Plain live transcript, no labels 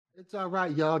It's all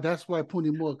right, y'all. That's why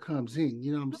Puni Moore comes in.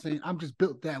 You know what I'm saying? I'm just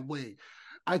built that way.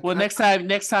 I, Well, I, next time you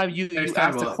Next you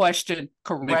time, ask the question make it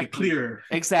correctly. clear.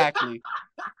 Exactly.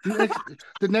 next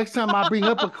the next time I bring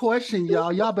up a question,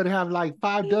 y'all better have like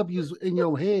 5 W's in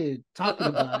your head talking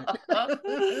about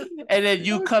it. And then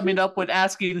you Okay. coming up with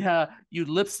asking her you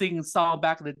lip singing song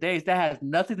back in the days that has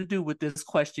nothing to do with this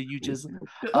question you just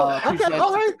Okay, all presented.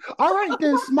 right, all right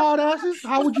then, smart asses.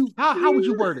 How would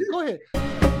you word it? Go ahead.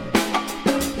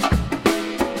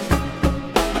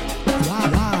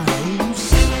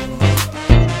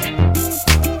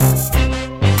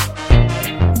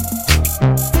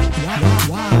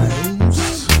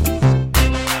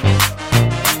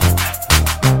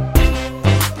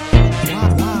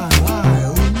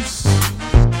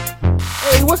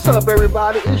 Hey, what's up,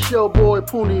 everybody? It's your boy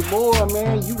Puni Moore,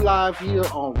 man. You live here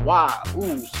on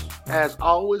Uce. As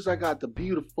always, I got the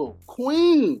beautiful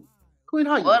Queen. Queen,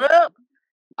 how you What doing? up?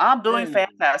 I'm doing Man,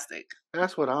 fantastic.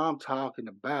 that's what I'm talking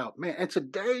about, man. And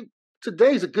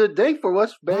today's a good day for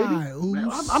us, baby. Man,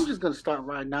 I'm just gonna start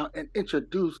right now and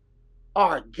introduce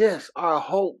our guest, our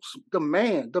host, the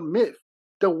man, the myth,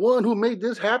 the one who made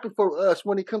this happen for us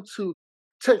when it comes to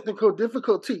technical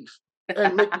difficulties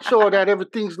and making sure that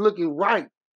everything's looking right.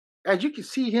 As you can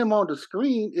see him on the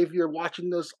screen if you're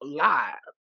watching us live.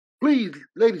 Please,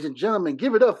 ladies and gentlemen,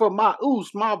 give it up for my Oos,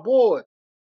 my boy.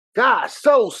 God,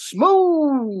 so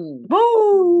smooth.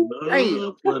 Boo!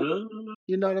 Damn. What up?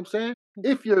 You know what I'm saying?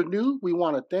 If you're new, we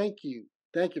want to thank you.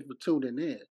 Thank you for tuning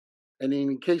in. And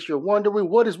in case you're wondering,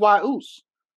 what is Why Oos?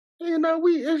 You know,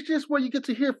 it's just where you get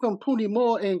to hear from Puni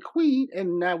Moore and Queen,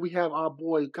 and now we have our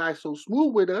boy Guy So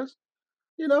Smooth with us.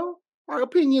 You know, our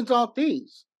opinions on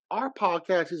things. Our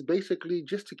podcast is basically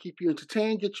just to keep you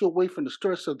entertained, get you away from the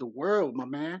stress of the world, my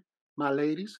man, my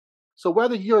ladies. So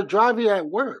whether you're driving at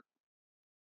work,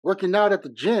 working out at the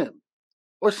gym,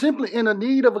 or simply in a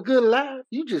need of a good laugh,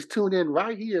 you just tune in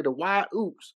right here to Why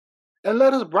Oops and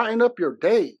let us brighten up your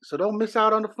day. So don't miss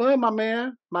out on the fun, my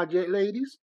man, my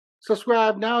ladies.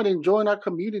 Subscribe now and join our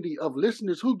community of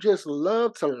listeners who just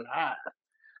love to laugh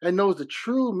and knows the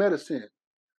true medicine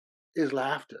is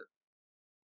laughter.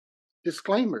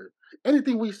 Disclaimer,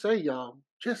 anything we say, y'all,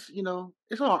 just,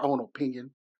 it's our own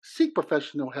opinion. Seek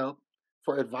professional help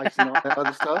for advice and all that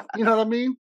other stuff. You know what I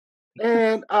mean?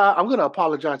 And I'm going to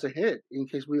apologize ahead in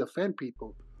case we offend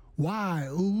people. Why,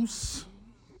 Oos?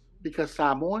 Because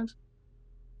Samoans,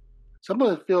 some of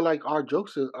us feel like our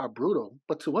jokes are brutal,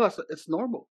 but to us, it's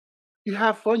normal. You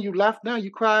have fun, you laugh now,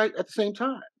 you cry at the same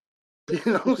time. You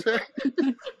know what I'm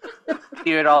saying?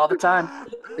 Hear it all the time.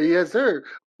 Yes, sir.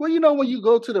 Well, when you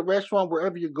go to the restaurant,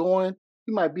 wherever you're going,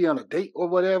 you might be on a date or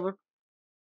whatever,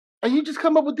 and you just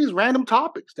come up with these random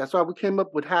topics. That's why we came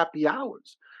up with happy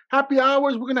hours. Happy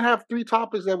hours, we're going to have 3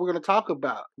 topics that we're going to talk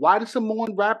about. Why do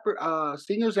Samoan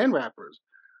singers and rappers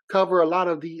cover a lot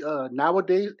of the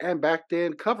nowadays and back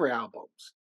then cover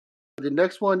albums? The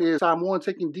next one is Samoan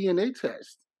taking DNA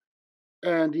tests.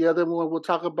 And the other one we'll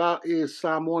talk about is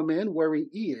Samoan men wearing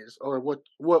ears, or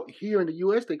what here in the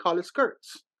US they call it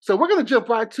skirts. So we're gonna jump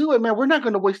right to it, man. We're not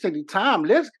gonna waste any time.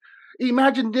 Let's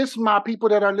imagine this, my people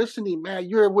that are listening, man.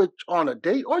 You're on a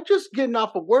date or just getting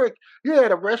off of work. You're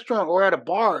at a restaurant or at a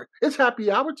bar. It's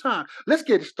happy hour time. Let's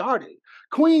get it started.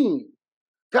 Queen,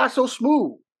 got so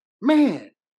smooth, man.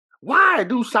 Why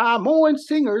do Samoan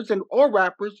singers and or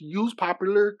rappers use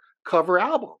popular cover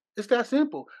albums? It's that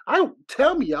simple. I don't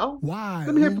tell me, y'all. Why?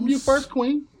 Let me hear from you first,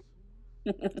 Queen.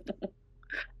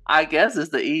 I guess it's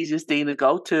the easiest thing to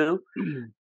go to.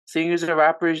 Singers and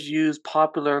rappers use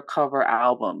popular cover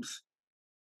albums.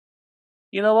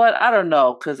 You know what? I don't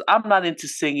know, because I'm not into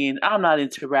singing. I'm not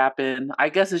into rapping. I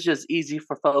guess it's just easy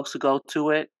for folks to go to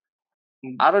it.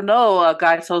 I don't know,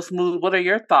 Guy So Smooth. What are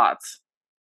your thoughts?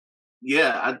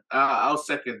 Yeah, I'll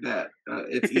second that.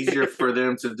 It's easier for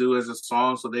them to do as a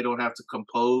song, so they don't have to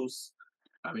compose.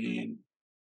 I mean,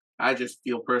 I just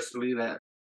feel personally that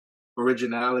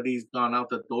originality's gone out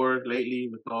the door lately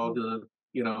with all the,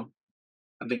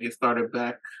 I think it started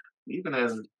back even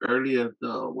as early as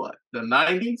the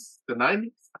 90s? The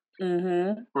 90s?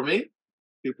 Mm-hmm. For me,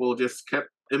 people just kept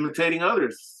imitating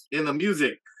others in the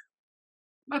music.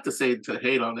 Not to say to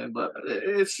hate on them, but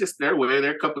it's just their way,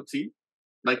 their cup of tea.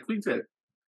 Like Queen said,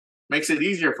 makes it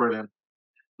easier for them.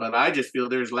 But I just feel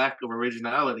there's lack of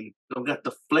originality. Don't got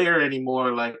the flair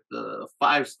anymore like the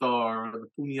 5 Star or the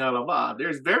Punyalava.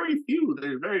 There's very few.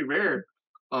 There's very rare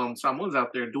Samoans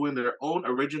out there doing their own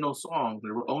original songs,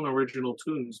 their own original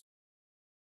tunes.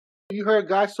 You heard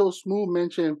Guy So Smooth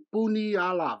mention Puni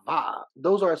Alava.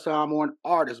 Those are Samoan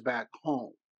artists back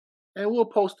home. And we'll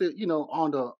post it,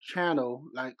 on the channel,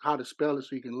 like how to spell it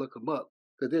so you can look them up.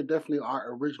 Because they definitely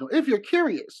are original. If you're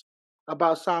curious,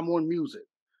 about Samoan music.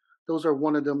 Those are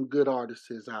one of them good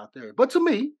artists out there. But to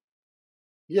me,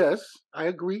 yes, I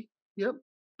agree. Yep.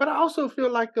 But I also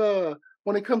feel like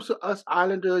when it comes to us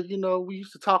Islander, we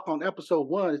used to talk on episode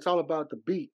 1. It's all about the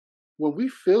beat. When we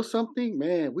feel something,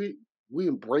 man, we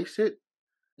embrace it,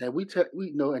 and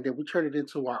and then we turn it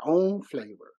into our own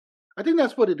flavor. I think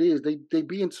that's what it is. They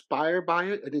be inspired by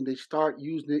it, and then they start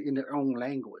using it in their own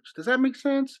language. Does that make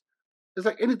sense? It's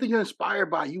like anything you're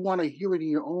inspired by, you want to hear it in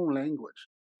your own language.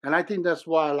 And I think that's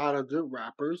why a lot of the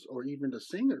rappers or even the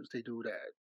singers, they do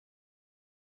that.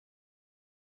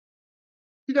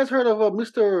 You guys heard of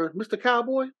Mr.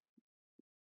 Cowboy?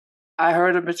 I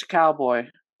heard of Mr. Cowboy.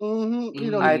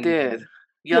 Mm-hmm. I did.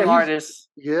 Yeah, Young artist.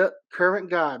 Yep, current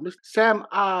guy, Mr. Sam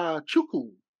Chuku.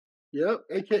 Yep,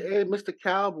 aka Mr.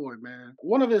 Cowboy, man.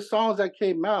 One of his songs that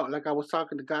came out, like I was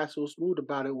talking to Guy So Smooth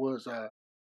about it, was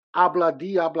Habla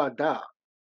Di Habla Da.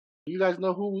 You guys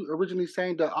know who originally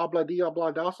sang the Habla Di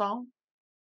Habla Da song?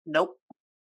 Nope.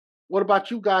 What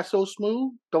about you guys so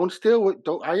smooth? Don't steal it.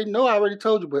 Don't I didn't know, I already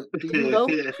told you, but do you know?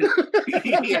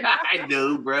 Yeah, I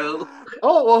know, bro.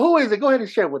 Oh, well, who is it? Go ahead and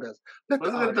share with us.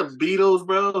 Wasn't it the Beatles,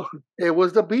 bro? It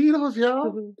was the Beatles,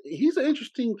 y'all. He's an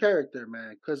interesting character,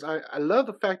 man, because I love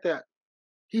the fact that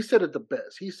he said it the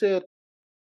best. He said,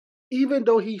 even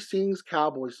though he sings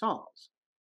cowboy songs,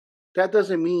 that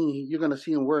doesn't mean you're going to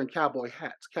see him wearing cowboy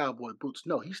hats, cowboy boots.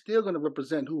 No, he's still going to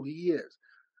represent who he is.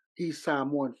 He's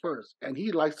Samoan first, and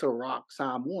he likes to rock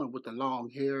Samoan with the long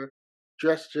hair,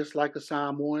 dressed just like a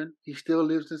Samoan. He still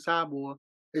lives in Samoa.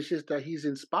 It's just that he's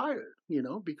inspired,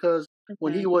 because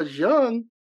when he was young,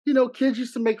 kids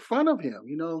used to make fun of him.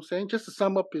 You know what I'm saying? Just to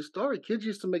sum up his story, kids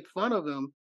used to make fun of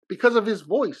him because of his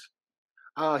voice.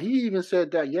 He even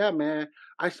said that, yeah, man,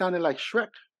 I sounded like Shrek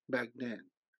back then.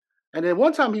 And then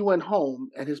one time he went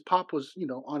home and his pop was,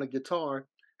 on a guitar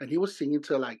and he was singing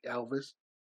to like Elvis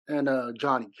and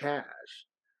Johnny Cash.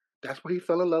 That's where he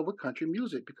fell in love with country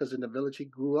music, because in the village he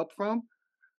grew up from,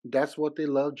 that's what they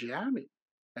love jamming.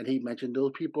 And he mentioned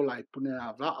those people like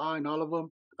Punea Va'a and all of them.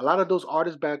 A lot of those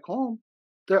artists back home,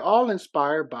 they're all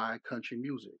inspired by country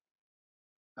music.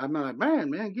 I'm like,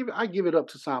 man, I give it up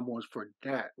to Samoans for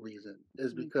that reason.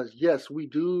 Is because yes, we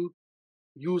do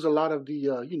use a lot of the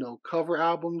cover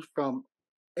albums from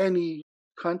any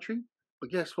country, but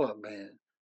guess what, man?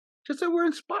 Just that we're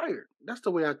inspired. That's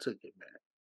the way I took it, man.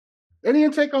 Any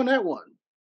intake on that one?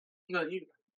 No,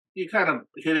 you kind of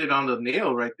hit it on the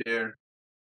nail right there.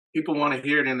 People want to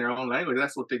hear it in their own language.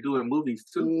 That's what they do in movies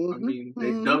too. I mean,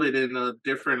 they dub it in a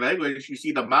different language. You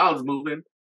see the mouths moving.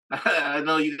 I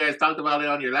know you guys talked about it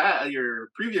on your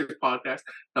previous podcast.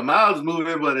 The mouths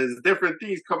moving, but it's different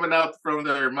things coming out from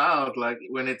their mouth. Like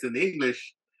when it's in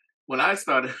English. When I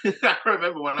started, I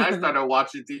remember when I started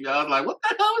watching TV, I was like, "What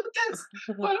the hell is this?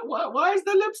 Why is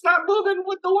the lips not moving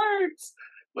with the words?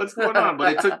 What's going on?"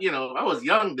 But it took, I was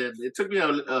young then. It took me a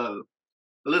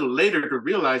little later to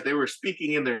realize they were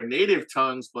speaking in their native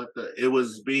tongues, but it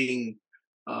was being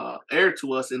aired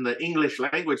to us in the English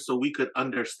language so we could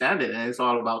understand it. And it's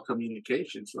all about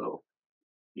communication. So,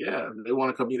 yeah, they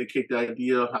want to communicate the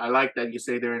idea. I like that you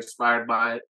say they're inspired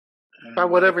by it. By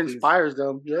whatever inspires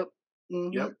them. Yep.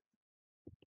 Mm-hmm. Yep.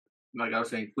 Like I was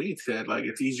saying, Queen said, like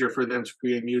it's easier for them to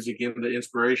create music in the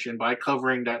inspiration by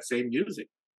covering that same music,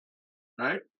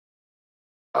 right?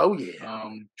 Oh yeah.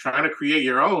 Trying to create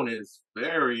your own is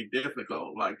very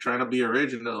difficult. Like trying to be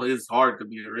original is hard to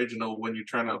be original when you're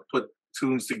trying to put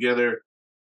tunes together,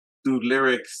 do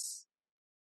lyrics.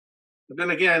 But then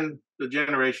again, the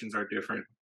generations are different.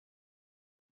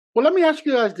 Well, let me ask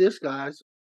you guys this, guys.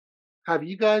 Have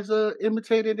you guys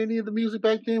imitated any of the music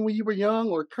back then when you were young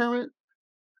or current?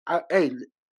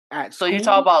 So you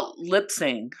talk about lip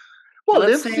sync. Well,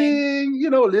 lip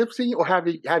sync, or have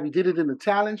you did it in a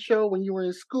talent show when you were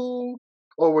in school,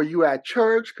 or were you at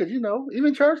church? Because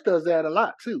even church does that a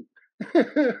lot too.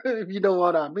 If you know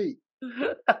what I mean.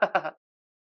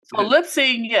 So lip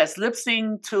sync, yes, lip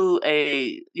sync to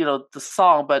the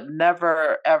song, but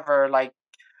never ever like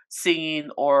singing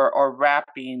or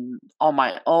rapping on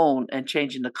my own and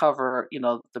changing the cover,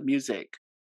 the music.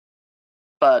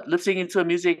 But lip syncing to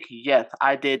music, yes,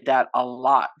 I did that a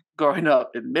lot growing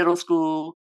up in middle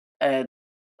school and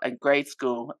grade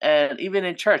school. And even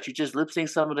in church, you just lip sync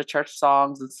some of the church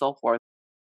songs and so forth.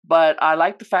 But I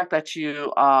like the fact that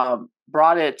you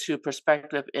brought it to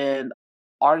perspective in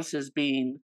artists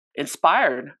being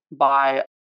inspired by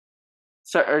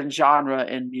certain genre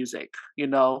in music.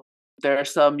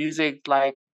 There's some music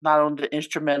like not only the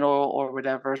instrumental or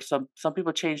whatever. Some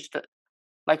people changed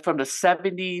like from the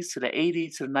 70s to the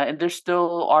 80s to the 90s, and there's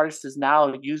still artists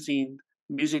now using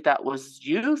music that was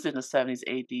used in the 70s,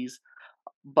 80s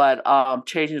but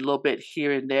changing a little bit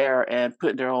here and there and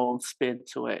putting their own spin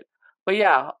to it. But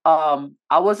yeah,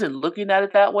 I wasn't looking at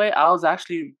it that way. I was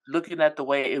actually looking at the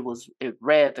way it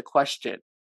read the question.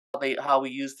 How we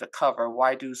use the cover.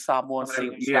 Why do Samoan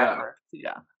singers rapper?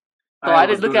 Yeah. So I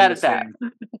didn't look at it that.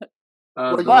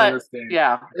 But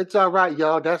yeah, it's all right,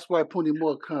 y'all. That's why Puni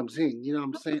Moore comes in. You know what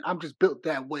I'm saying? I'm just built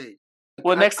that way.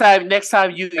 Well, next time you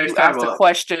ask the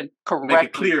question correctly. Make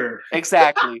it clear.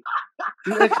 Exactly.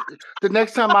 The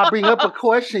next time I bring up a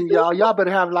question, y'all better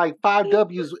have like 5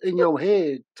 W's in your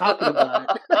head talking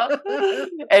about it.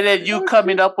 And then you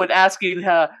coming up with asking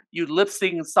you lip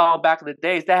singing song back in the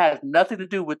days that has nothing to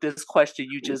do with this question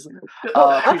you just okay,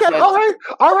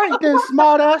 all right then,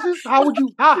 smart asses. How would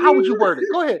you word it?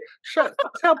 Go ahead.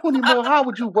 Tell Puni Moore, how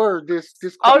would you word this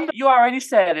question? Oh, you already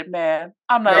said it, man.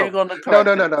 I'm not even gonna correct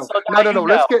No. it. No.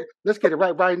 Let's get it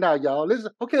right now, y'all.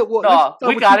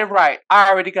 We got it right. I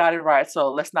already got it right.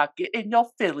 So let's not get in your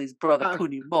feelings, brother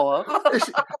Puni Moore.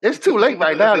 It's too late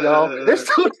right now, y'all.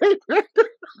 It's too late.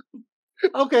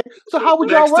 Okay, so how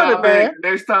would y'all word it, man?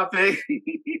 Next topic.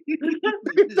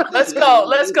 Let's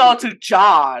go to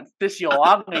John. This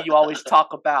Yoanga you always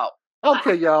talk about.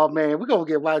 Okay, y'all, man, we're gonna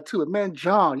get right to it, man.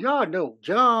 John, y'all know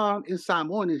John in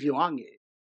Samoan is Yoanga.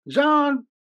 John,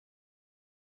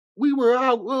 we were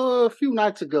out a few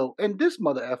nights ago, and this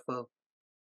mother effer.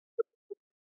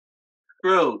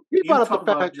 Bro, you talk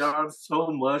about John so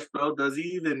much, bro. Does he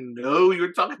even know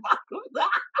you're talking about?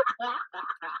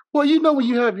 Well, you know when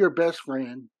you have your best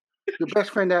friend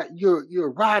that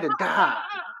you're ride or die.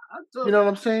 You know what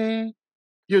I'm saying?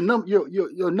 You're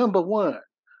number one.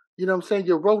 You know what I'm saying?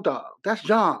 Your road dog. That's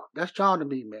John. That's John to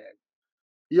me, man.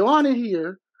 Joanna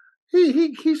here,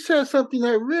 he said something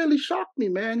that really shocked me,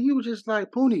 man. He was just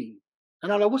like, Puni.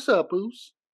 And I'm like, what's up,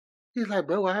 Uce? He's like,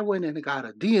 bro, I went in and got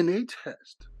a DNA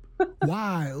test.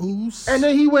 Why, Uce? And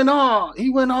then he went on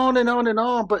and on and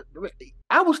on. But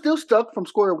I was still stuck from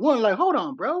square one. Like, hold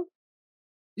on, bro.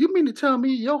 You mean to tell me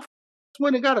your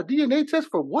went and got a DNA test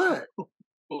for what?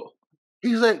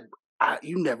 He's like,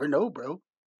 you never know, bro.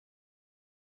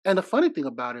 And the funny thing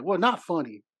about it, well, not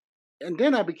funny. And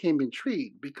then I became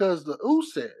intrigued because the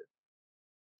Uce said,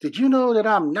 did you know that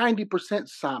I'm 90%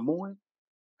 Samoan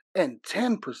and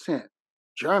 10%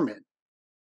 German?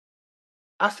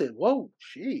 I said, whoa,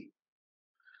 gee.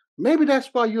 Maybe that's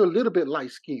why you're a little bit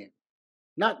light-skinned.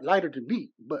 Not lighter than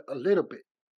me, but a little bit.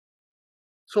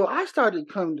 So I started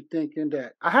coming to thinking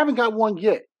that I haven't got one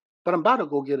yet, but I'm about to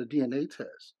go get a DNA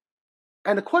test.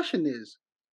 And the question is,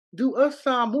 do us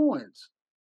Samoans,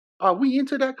 are we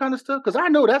into that kind of stuff? Because I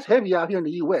know that's heavy out here in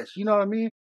the U.S., you know what I mean?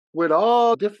 With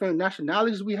all different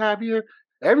nationalities we have here,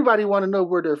 everybody want to know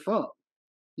where they're from.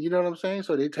 You know what I'm saying?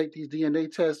 So they take these DNA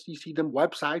tests. You see them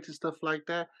websites and stuff like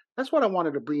that. That's what I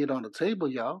wanted to bring it on the table,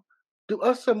 y'all. Do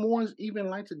us Samoans even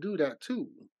like to do that too?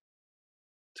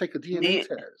 Take a DNA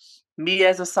test. Me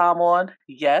as a Samoan,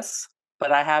 yes,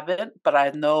 but I haven't. But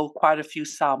I know quite a few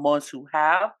Samoans who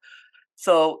have.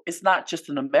 So it's not just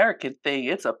an American thing.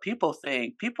 It's a people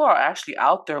thing. People are actually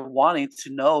out there wanting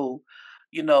to know,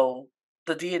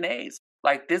 the DNAs.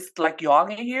 Like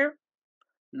Young in here,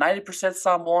 90%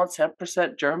 Samoan,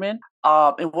 10% German.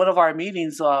 In one of our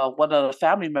meetings, one of the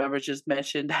family members just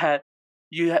mentioned that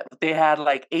they had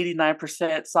like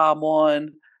 89%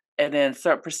 Samoan, and then a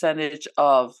certain percentage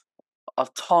of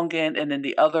Tongan, and then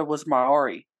the other was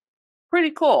Maori.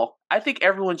 Pretty cool. I think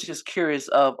everyone's just curious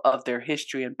of their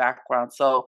history and background.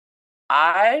 So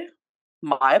my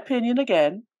opinion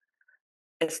again,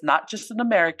 it's not just an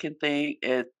American thing.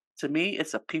 To me,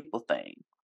 it's a people thing.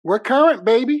 We're current,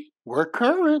 baby. We're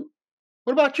current.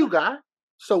 What about you, guy?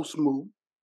 So smooth.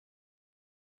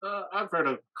 I've heard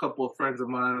a couple of friends of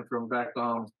mine from back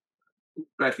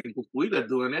in Kukuida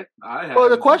doing it. Well,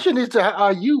 the question is,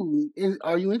 are you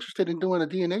interested in doing a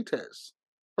DNA test?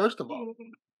 First of all.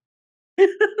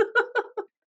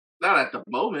 Not at the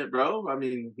moment, bro. I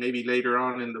mean, maybe later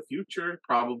on in the future,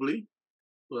 probably.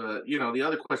 But the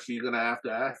other question you're gonna have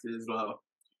to ask is,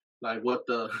 like what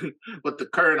the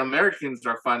current Americans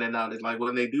are finding out is like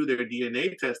when they do their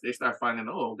DNA test, they start finding,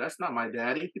 oh, that's not my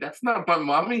daddy, that's not my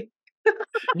mommy.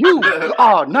 You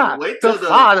are not the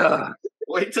father.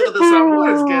 Wait till the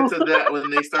Samoans get to that when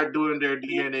they start doing their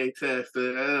DNA test. Then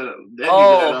you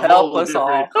get a help us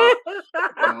all.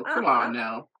 Come on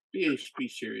now. Be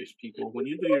serious, people. When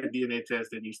you do your DNA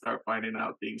test and you start finding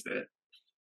out things that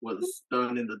was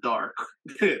done in the dark,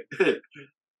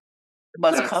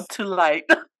 must come to light.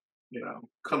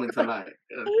 Coming to light.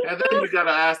 And then you got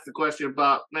to ask the question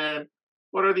about, man,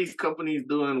 what are these companies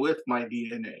doing with my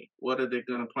DNA? What are they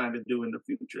going to plan to do in the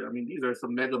future? I mean, these are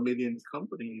some mega millions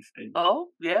companies. And oh,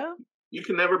 yeah. You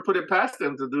can never put it past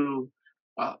them to do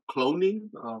cloning.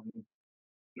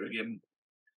 Again,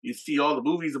 you see all the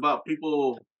movies about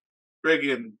people,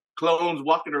 friggin' clones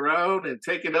walking around and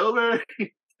taking over.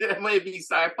 That may be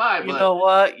sci-fi, but you know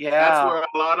what? Yeah, that's where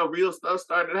a lot of real stuff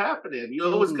started happening. You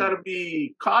always got to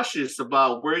be cautious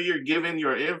about where you're giving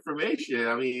your information.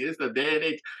 I mean, it's the day and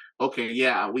age. Okay,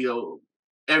 yeah,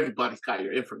 everybody's got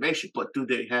your information, but do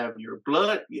they have your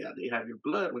blood? Yeah, they have your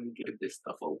blood when you give this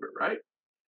stuff over, right?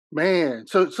 Man,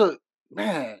 so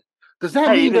man, does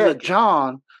that mean that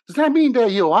John? Does that mean that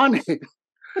Ioane?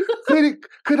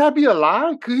 Could I be a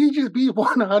lie? Could he just be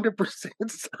 100%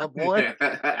 someone?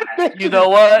 You know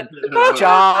what,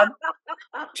 John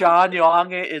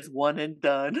Ioane is one and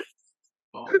done.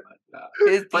 Oh my God!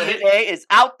 His DNA is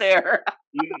out there.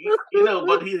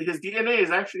 But his DNA is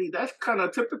actually, that's kind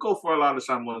of typical for a lot of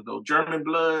Samoans, though. German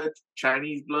blood,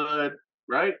 Chinese blood,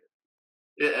 right?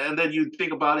 And then you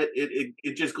think about it,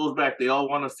 it just goes back. They all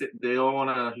want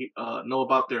to know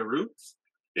about their roots.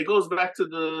 It goes back to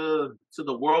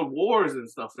the world wars and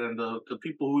stuff, and the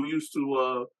people who used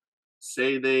to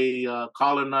say they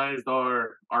colonized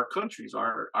our countries,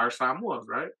 our Samoas,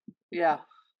 right? Yeah.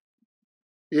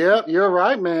 Yep, you're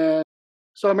right, man.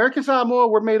 So American Samoa,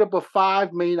 we're made up of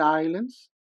 5 main islands: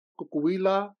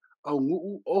 Kukuila,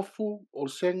 Aunguu, Ofu,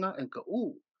 Olsenga, and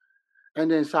Ka'u. And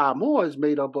then Samoa is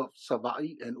made up of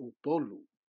Sava'i and Upolu.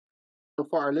 So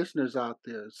for our listeners out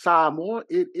there, Samoa,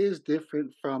 it is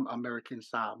different from American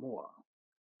Samoa.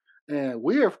 And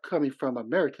we're coming from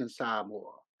American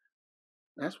Samoa.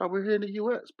 That's why we're here in the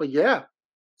U.S. But yeah.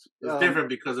 It's different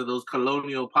because of those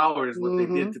colonial powers, what they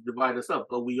did to divide us up.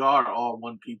 But we are all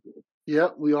one people.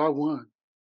 Yep, we are one.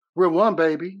 We're one,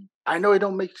 baby. I know it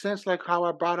don't make sense like how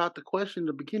I brought out the question in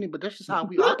the beginning, but that's just how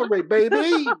we operate,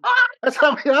 baby. That's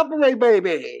how we operate,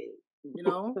 baby. You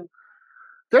know?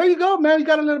 There you go, man. You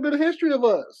got a little bit of history of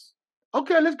us.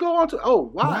 Okay, let's go on to... Oh,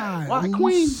 why? Why?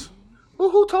 Queen,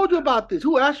 who told you about this?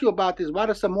 Who asked you about this? Why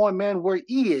does Samoan men wear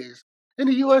ears? In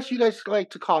the U.S., you guys like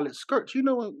to call it skirts. You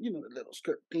know the little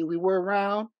skirt thing we wear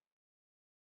around.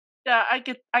 Yeah, I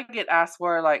get asked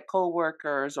where like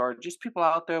coworkers or just people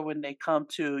out there when they come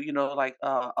to like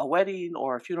a wedding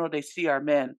or a funeral, they see our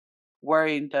men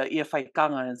wearing the iafai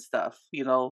and stuff,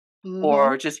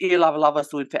 or just lava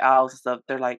doing pe'aus and stuff.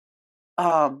 They're like,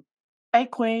 hey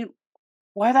Queen,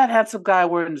 why that handsome guy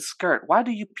wearing the skirt? Why do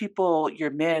you people,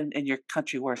 your men in your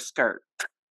country, wear skirt?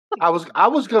 I was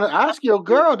gonna ask your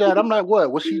girl that. I'm like, what?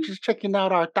 Was she just checking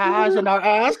out our thighs and our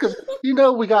ass? Because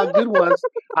we got good ones.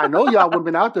 I know y'all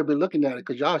women out there been looking at it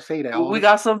because y'all say that. We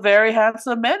got some very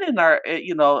handsome men in our,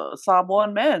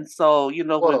 Samoan men. So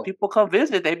when people come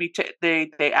visit,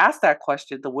 they ask that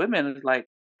question. The women is like,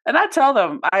 and I tell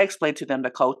them, I explain to them the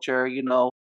culture.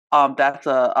 That's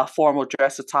a formal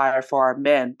dress attire for our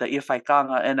men, the iafai,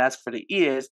 and as for the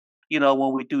ears.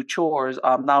 When we do chores,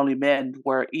 not only men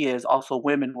wear ears, also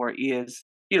women wear ears,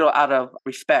 out of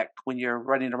respect when you're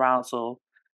running around. So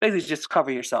basically just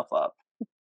cover yourself up.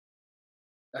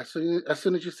 As soon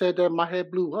as you said that, my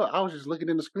head blew up. I was just looking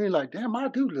in the screen like, damn, I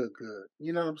do look good.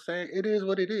 You know what I'm saying? It is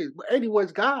what it is. But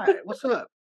anyways, guy, what's up?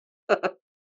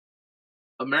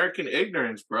 American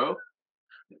ignorance, bro.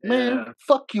 Man,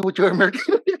 fuck you with your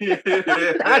American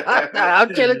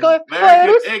I'm chilling. Go ahead.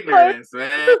 American ignorance,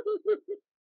 man.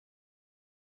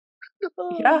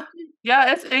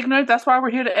 Yeah, it's ignorant. That's why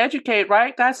we're here to educate,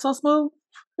 right, guys? So smooth.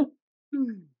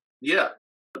 Yeah,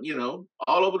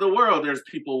 all over the world, there's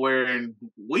people wearing,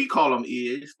 we call them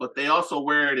ears, but they also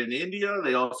wear it in India.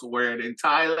 They also wear it in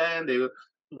Thailand.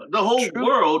 The whole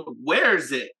world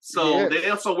wears it. So They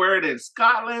also wear it in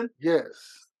Scotland. Yes.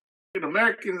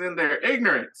 Americans in their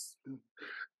ignorance.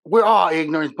 We're all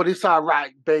ignorant, but it's all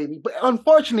right, baby. But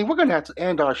unfortunately, we're going to have to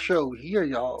end our show here,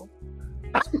 y'all.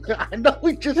 I know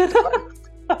we just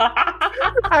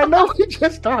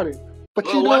started. But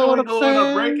you know what I'm saying? Go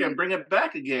on a break and bring it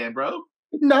back again, bro.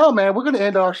 No, man, we're gonna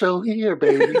end our show here,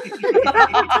 baby.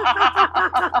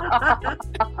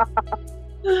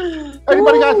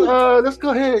 Everybody, guys, let's go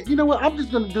ahead. You know what? I'm just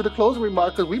gonna do the closing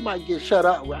remarks because we might get shut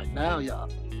out right now,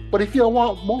 y'all. But if you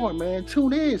want more, man,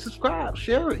 tune in, subscribe,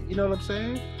 share it. You know what I'm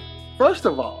saying? First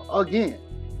of all, again,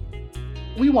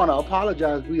 we want to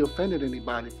apologize if we offended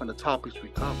anybody from the topics we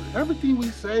covered. Everything we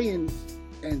say and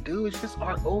do is just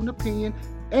our own opinion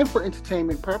and for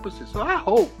entertainment purposes. So I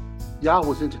hope y'all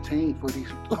was entertained for these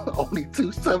only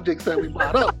 2 subjects that we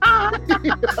brought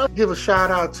up. Give a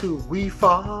shout out to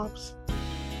WeFobs.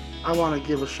 I want to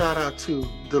give a shout out to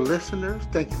the listeners.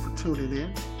 Thank you for tuning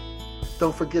in.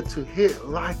 Don't forget to hit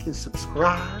like and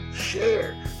subscribe.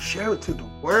 Share it to the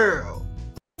world.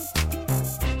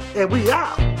 And we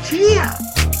out. Cheers.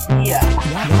 Yeah.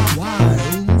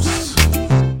 Why?